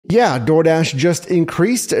Yeah, DoorDash just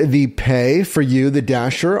increased the pay for you, the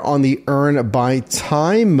Dasher, on the earn by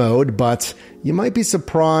time mode, but you might be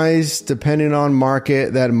surprised, depending on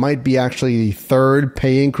market, that it might be actually the third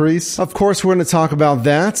pay increase. Of course, we're going to talk about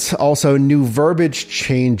that. Also, new verbiage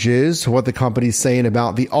changes, what the company's saying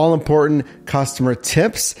about the all-important customer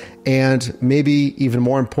tips, and maybe even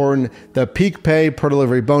more important, the peak pay per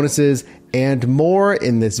delivery bonuses, and more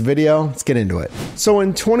in this video. Let's get into it. So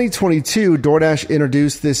in 2022, DoorDash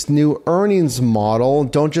introduced this new earnings model.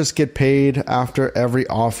 Don't just get paid after every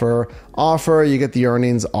offer, you get the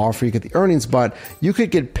earnings, offer, you get the earnings, but you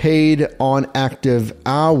could get paid on active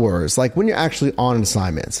hours, like when you're actually on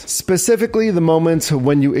assignments. Specifically, the moment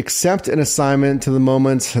when you accept an assignment to the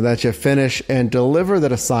moment that you finish and deliver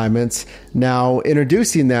that assignment. Now,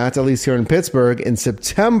 introducing that, at least here in Pittsburgh, in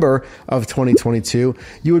September of 2022,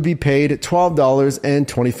 you would be paid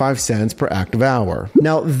 $12.25 per active hour.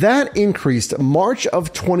 Now, that increased March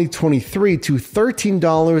of 2023 to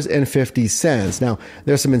 $13.50. Now,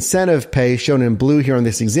 there's some incentive pay shown in blue here on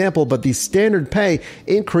this example, but the standard pay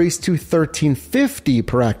increased to $13.50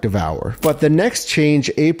 per active hour. But the next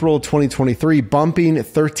change, April 2023, bumping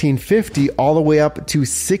 $13.50 all the way up to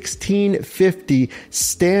 $16.50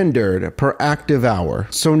 standard per active hour.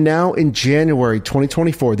 So now in January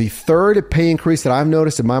 2024, the third pay increase that I've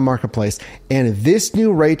noticed in my marketplace, and this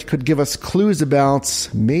new rate could give us clues about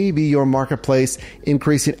maybe your marketplace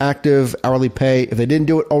increasing active hourly pay. If they didn't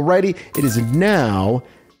do it already, it is now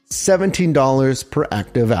 $17 per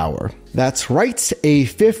active hour. That's right, a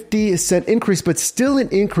 50-cent increase, but still an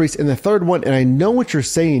increase in the third one. And I know what you're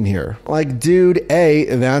saying here. Like, dude,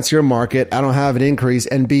 A, that's your market. I don't have an increase.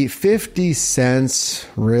 And B, 50 cents,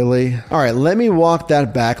 really? All right, let me walk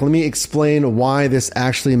that back. Let me explain why this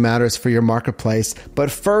actually matters for your marketplace.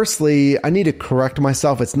 But firstly, I need to correct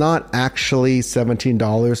myself. It's not actually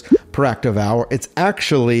 $17 per active hour. It's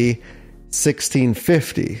actually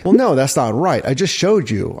 $16.50. Well, no, that's not right. I just showed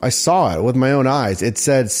you. I saw it with my own eyes. It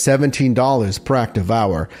said $17 per active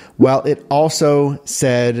hour. Well, it also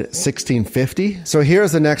said $16.50. So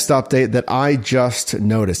here's the next update that I just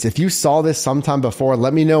noticed. If you saw this sometime before,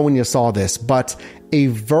 let me know when you saw this, but a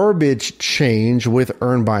verbiage change with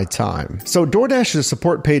earn by time. So DoorDash's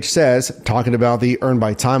support page says, talking about the earn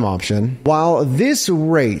by time option, while this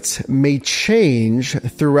rate may change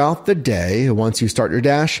throughout the day, once you start your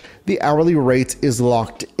dash, the hourly rate is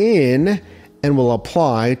locked in and will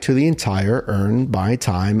apply to the entire earn by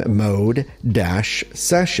time mode dash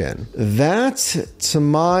session. That, to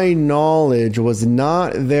my knowledge, was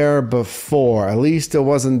not there before. At least it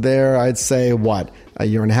wasn't there, I'd say, what, a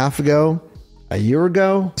year and a half ago? A year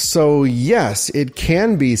ago? So yes, it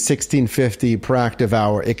can be $16.50 per active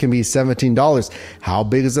hour. It can be $17. How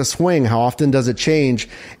big is the swing? How often does it change?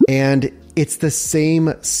 And it's the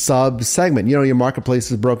same sub segment. You know, your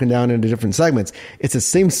marketplace is broken down into different segments. It's the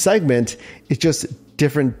same segment. It's just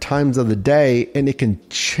different times of the day, and it can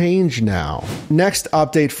change now. Next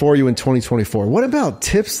update for you in 2024. What about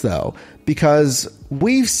tips though? Because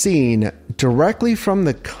we've seen directly from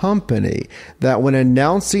the company that when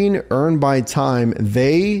announcing earn by time,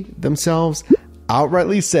 they themselves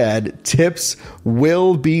outrightly said tips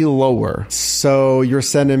will be lower. So you're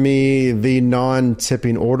sending me the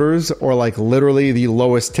non-tipping orders, or like literally the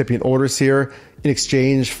lowest tipping orders here in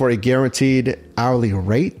exchange for a guaranteed hourly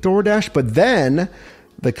rate, DoorDash. But then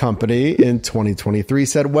the company in 2023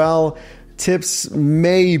 said, well, tips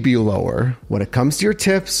may be lower. When it comes to your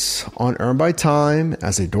tips on earn by time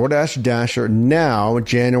as a DoorDash Dasher, now,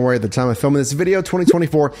 January, at the time of filming this video,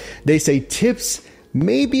 2024, they say tips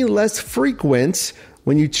may be less frequent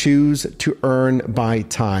when you choose to earn by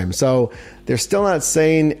time. So they're still not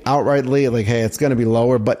saying outrightly like, hey, it's going to be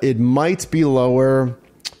lower, but it might be lower.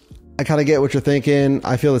 I kind of get what you're thinking.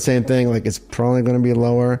 I feel the same thing. Like, it's probably going to be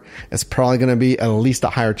lower. It's probably going to be at least a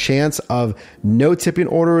higher chance of no tipping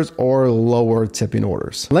orders or lower tipping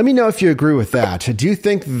orders. Let me know if you agree with that. Do you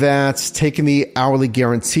think that taking the hourly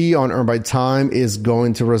guarantee on earn by time is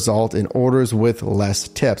going to result in orders with less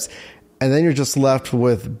tips? And then you're just left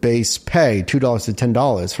with base pay, $2 to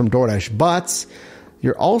 $10 from DoorDash. But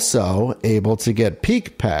you're also able to get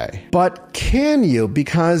peak pay. But can you?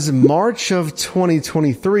 Because March of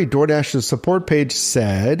 2023, DoorDash's support page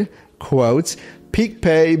said, quote, peak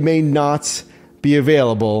pay may not be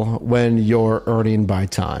available when you're earning by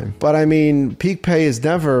time. But I mean, peak pay is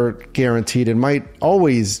never guaranteed. It might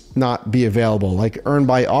always not be available, like earn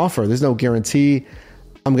by offer. There's no guarantee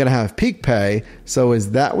I'm going to have peak pay. So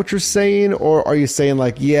is that what you're saying? Or are you saying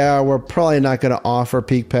like, yeah, we're probably not going to offer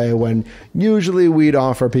peak pay when usually we'd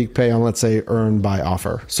offer peak pay on, let's say, earn by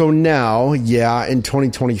offer? So now, yeah, in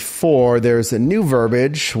 2024, there's a new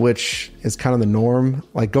verbiage, which is kind of the norm.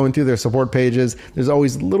 Like going through their support pages, there's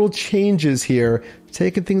always little changes here,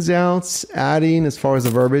 taking things out, adding as far as the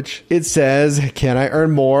verbiage. It says, can I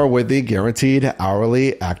earn more with the guaranteed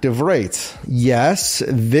hourly active rate? Yes,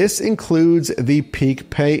 this includes the peak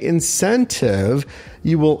pay incentive.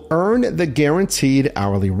 You will earn the guaranteed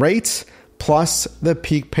hourly rate plus the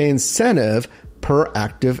peak pay incentive per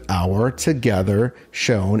active hour together,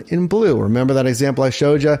 shown in blue. Remember that example I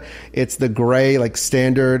showed you? It's the gray, like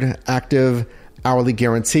standard active hourly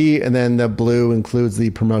guarantee, and then the blue includes the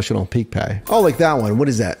promotional peak pay. Oh, like that one. What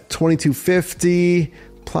is that? $22.50.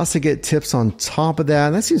 Plus I get tips on top of that.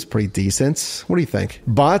 That seems pretty decent. What do you think?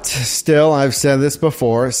 But still, I've said this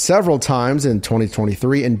before several times in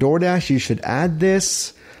 2023. In DoorDash, you should add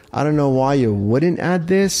this. I don't know why you wouldn't add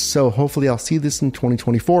this. So hopefully I'll see this in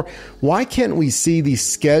 2024. Why can't we see the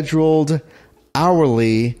scheduled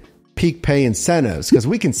hourly peak pay incentives? Because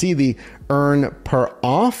we can see the earn per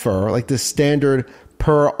offer, like the standard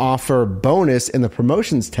per offer bonus in the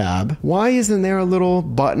promotions tab. Why isn't there a little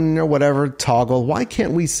button or whatever toggle? Why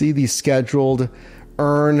can't we see the scheduled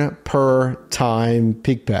earn per time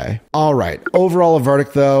peak pay? All right, overall a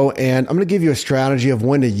verdict though, and I'm going to give you a strategy of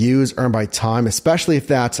when to use earn by time, especially if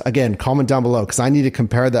that's, again, comment down below because I need to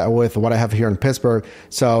compare that with what I have here in Pittsburgh.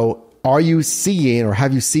 So are you seeing or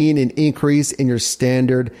have you seen an increase in your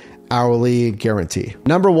standard hourly guarantee?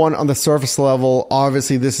 Number one, on the surface level,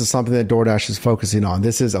 obviously this is something that DoorDash is focusing on.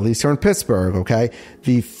 This is, at least here in Pittsburgh, okay,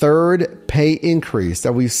 the third pay increase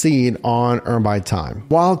that we've seen on earn by time.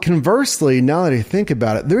 While conversely, now that I think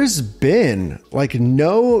about it, there's been like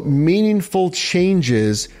no meaningful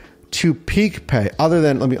changes to peak pay other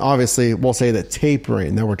than, obviously we'll say that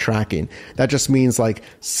tapering that we're tracking. That just means like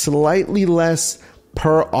slightly less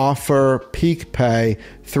per offer peak pay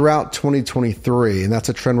throughout 2023, and that's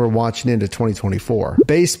a trend we're watching into 2024.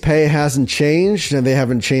 Base pay hasn't changed, and they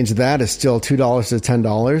haven't changed that. It's still $2 to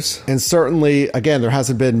 $10. And certainly, again, there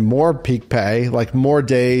hasn't been more peak pay, like more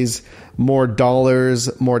days, more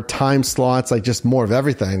dollars, more time slots, like just more of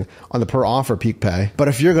everything on the per offer peak pay. But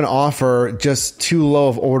if you're going to offer just too low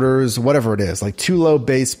of orders, whatever it is, like too low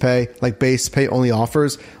base pay, like base pay only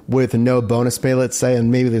offers with no bonus pay, let's say,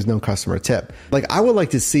 and maybe there's no customer tip. Like I would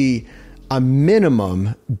like to see a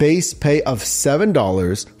minimum base pay of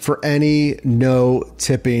 $7 for any no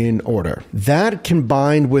tipping order. That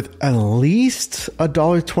combined with at least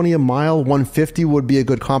 $1.20 a mile, $1.50 would be a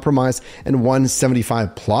good compromise, and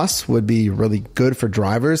 $1.75 plus would be really good for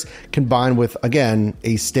drivers, combined with, again,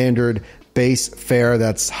 a standard base fare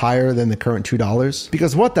that's higher than the current $2.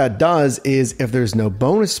 Because what that does is if there's no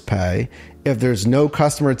bonus pay, if there's no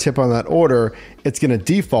customer tip on that order, it's going to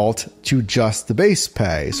default to just the base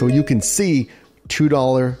pay. So you can see $2,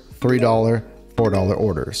 $3, $4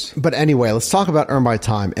 orders. But anyway, let's talk about earn by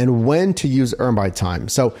time and when to use earn by time.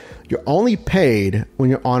 So you're only paid when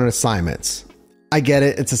you're on an assignment. I get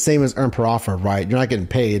it. It's the same as earn per offer, right? You're not getting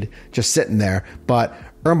paid just sitting there, but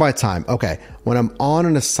earn by time. Okay. When I'm on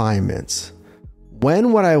an assignment,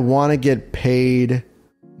 when would I want to get paid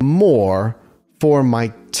more for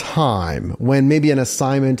my time? When maybe an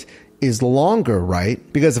assignment is longer, right?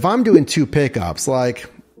 Because if I'm doing two pickups,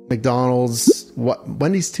 like McDonald's,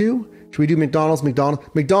 Wendy's too? Should we do McDonald's,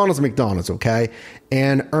 okay?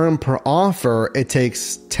 And earn per offer, it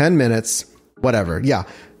takes 10 minutes, whatever. Yeah.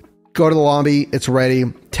 Go to the lobby, it's ready,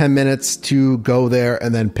 10 minutes to go there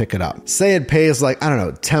and then pick it up. Say it pays like, I don't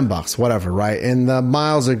know, $10, whatever, right? And the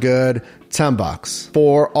miles are good, $10.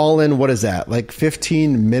 For all in, what is that? Like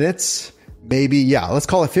 15 minutes? Maybe, yeah, let's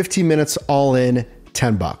call it 15 minutes all in,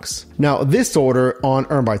 $10. Now, this order on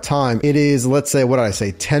earn by time, it is, let's say, what did I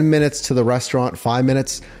say? 10 minutes to the restaurant, 5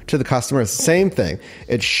 minutes to the customer. It's the same thing.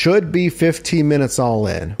 It should be 15 minutes all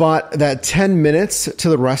in. But that 10 minutes to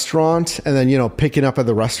the restaurant and then, picking up at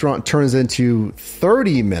the restaurant turns into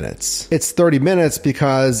 30 minutes. It's 30 minutes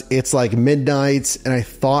because it's like midnight and I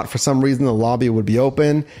thought for some reason the lobby would be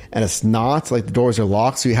open and it's not. Like the doors are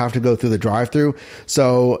locked, so you have to go through the drive-thru.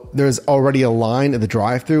 So there's already a line at the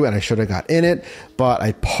drive-thru and I should have got in it, but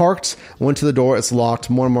I parked, went to the door, it's locked,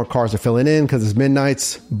 more and more cars are filling in because it's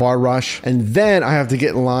midnight, bar rush, and then I have to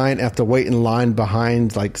get in line, I have to wait in line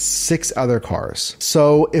behind like 6 other cars.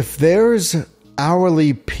 So if there's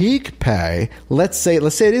hourly peak pay, let's say it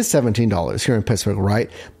is $17 here in Pittsburgh, right?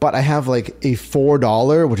 But I have like a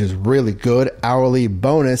 $4, which is really good, hourly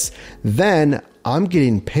bonus, then I'm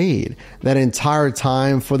getting paid that entire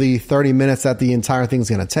time for the 30 minutes that the entire thing's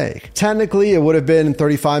going to take. Technically, it would have been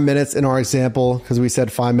 35 minutes in our example because we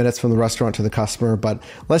said 5 minutes from the restaurant to the customer, but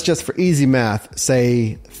let's just for easy math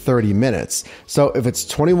say 30 minutes. So if it's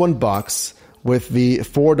 $21 with the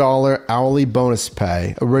 $4 hourly bonus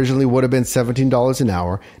pay. Originally would have been $17 an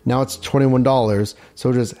hour. Now it's $21.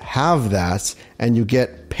 So just have that and you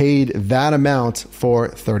get paid that amount for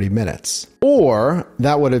 30 minutes. Or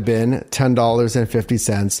that would have been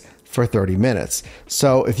 $10.50 for 30 minutes.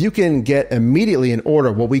 So if you can get immediately an order,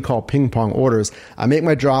 what we call ping pong orders, I make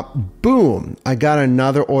my drop, boom, I got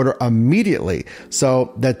another order immediately.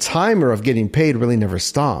 So the timer of getting paid really never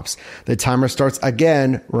stops. The timer starts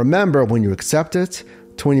again, remember, when you accept it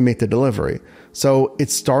to when you make the delivery. So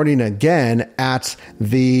it's starting again at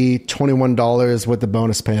the $21 with the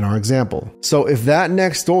bonus pay in our example. So if that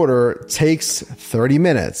next order takes 30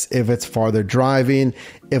 minutes, if it's farther driving,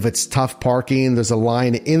 if it's tough parking, there's a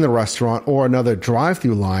line in the restaurant or another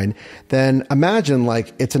drive-through line, then imagine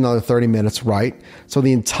like it's another 30 minutes, right? So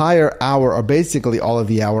the entire hour, or basically all of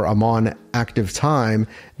the hour I'm on active time,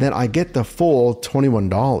 then I get the full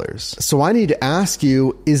 $21. So I need to ask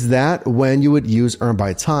you, is that when you would use Earn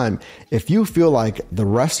by Time? If you feel like the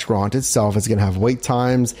restaurant itself is going to have wait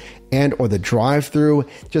times and or the drive-through,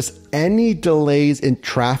 just any delays in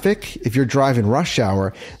traffic, if you're driving rush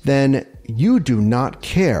hour, then you do not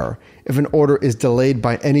care if an order is delayed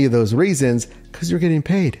by any of those reasons because you're getting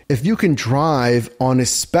paid. If you can drive on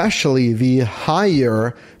especially the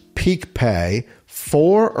higher peak pay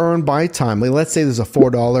for Earn by Time, like let's say there's a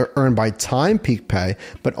 $4 Earn by Time peak pay,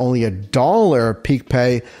 but only $1 peak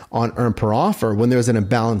pay on Earn per offer, when there's an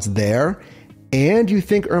imbalance there, and you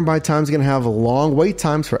think Earn by Time is going to have long wait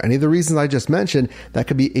times for any of the reasons I just mentioned, that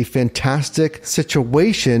could be a fantastic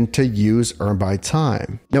situation to use Earn by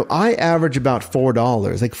Time. Now, I average about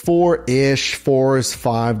 $4, like $4-ish, $4 is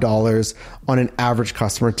 $5 on an average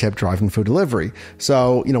customer tip driving food delivery.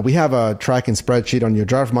 So, we have a tracking spreadsheet on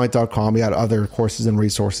yourdrivermind.com. We got other courses and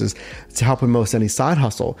resources to help with most any side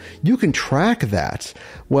hustle. You can track that.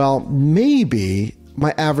 Well, maybe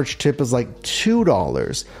my average tip is like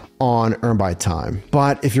 $2 on Earn by Time.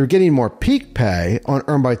 But if you're getting more peak pay on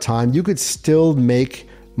Earn by Time, you could still make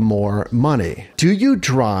more money. Do you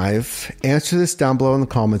drive, answer this down below in the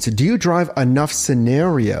comments, do you drive enough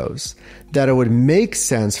scenarios that it would make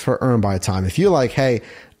sense for Earn by Time? If you're like, hey,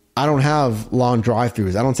 I don't have long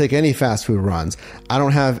drive-throughs, I don't take any fast food runs, I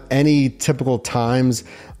don't have any typical times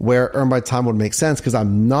where Earn by Time would make sense because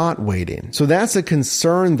I'm not waiting. So that's a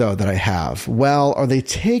concern though that I have. Well, are they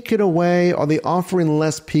taking away? Are they offering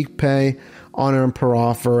less peak pay on Earn per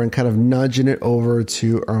offer and kind of nudging it over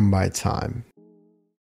to Earn by Time?